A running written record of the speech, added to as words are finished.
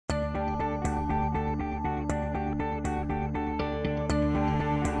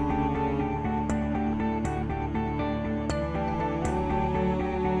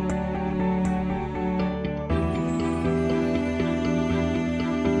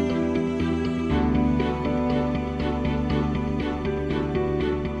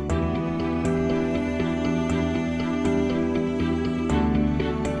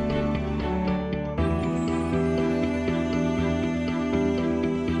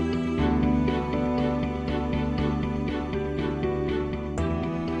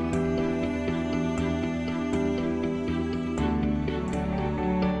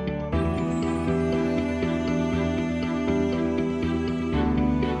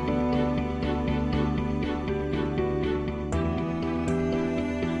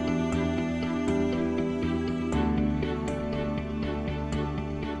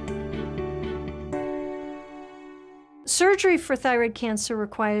Surgery for thyroid cancer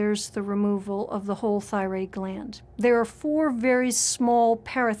requires the removal of the whole thyroid gland. There are 4 very small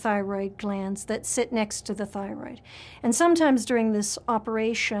parathyroid glands that sit next to the thyroid. And sometimes during this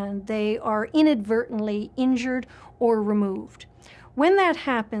operation, they are inadvertently injured or removed. When that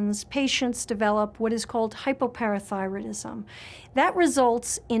happens, patients develop what is called hypoparathyroidism. That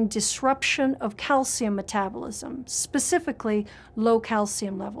results in disruption of calcium metabolism, specifically low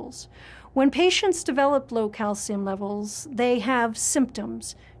calcium levels. When patients develop low calcium levels, they have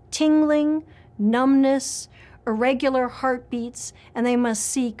symptoms: tingling, numbness, irregular heartbeats, and they must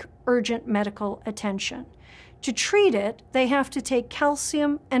seek urgent medical attention. To treat it, they have to take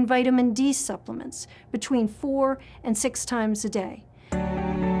calcium and vitamin D supplements between 4 and 6 times a day.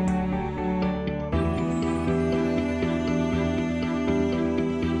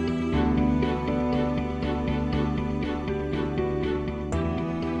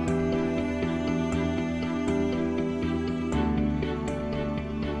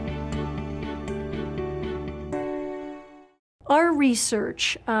 Our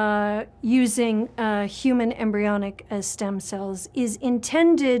research using human embryonic stem cells is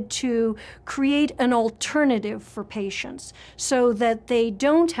intended to create an alternative for patients so that they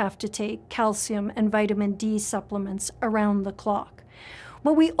don't have to take calcium and vitamin D supplements around the clock.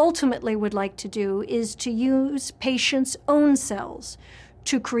 What we ultimately would like to do is to use patients' own cells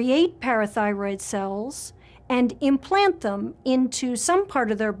to create parathyroid cells and implant them into some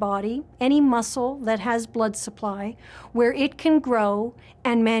part of their body, any muscle that has blood supply, where it can grow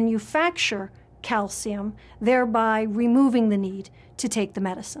and manufacture calcium, thereby removing the need to take the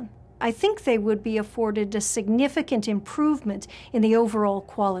medicine. I think they would be afforded a significant improvement in the overall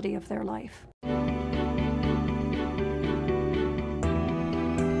quality of their life.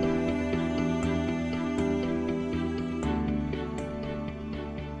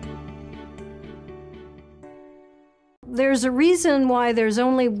 There's a reason why there's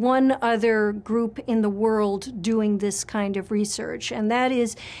only one other group in the world doing this kind of research, and that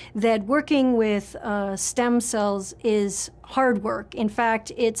is that working with stem cells is hard work. In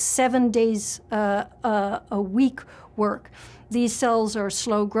fact, it's 7 days a week work. These cells are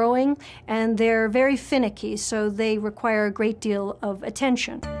slow growing and they're very finicky, so they require a great deal of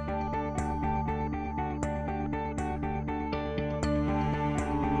attention.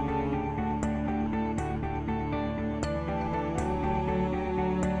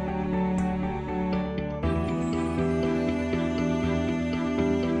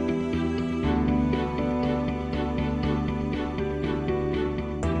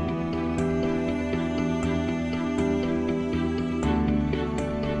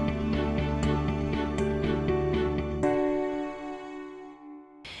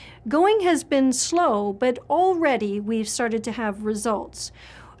 Going has been slow, but already we've started to have results.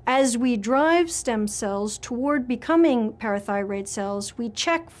 As we drive stem cells toward becoming parathyroid cells, we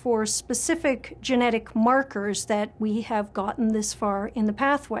check for specific genetic markers that we have gotten this far in the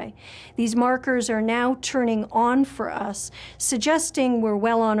pathway. These markers are now turning on for us, suggesting we're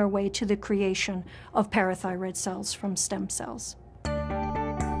well on our way to the creation of parathyroid cells from stem cells.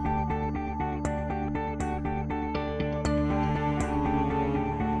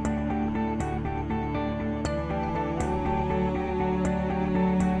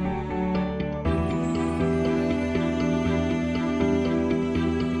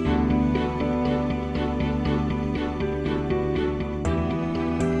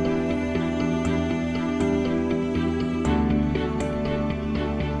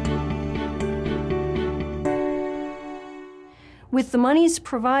 With the monies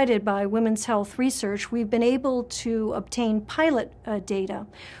provided by Women's Health Research, we've been able to obtain pilot data,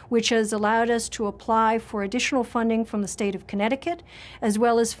 which has allowed us to apply for additional funding from the state of Connecticut, as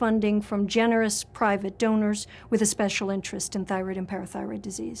well as funding from generous private donors with a special interest in thyroid and parathyroid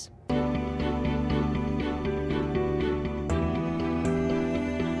disease.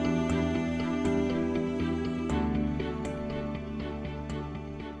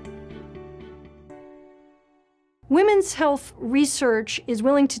 Women's Health Research is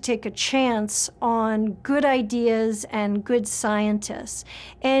willing to take a chance on good ideas and good scientists.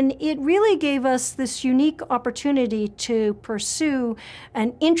 And it really gave us this unique opportunity to pursue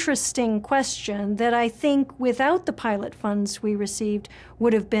an interesting question that I think without the pilot funds we received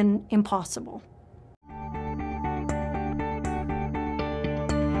would have been impossible.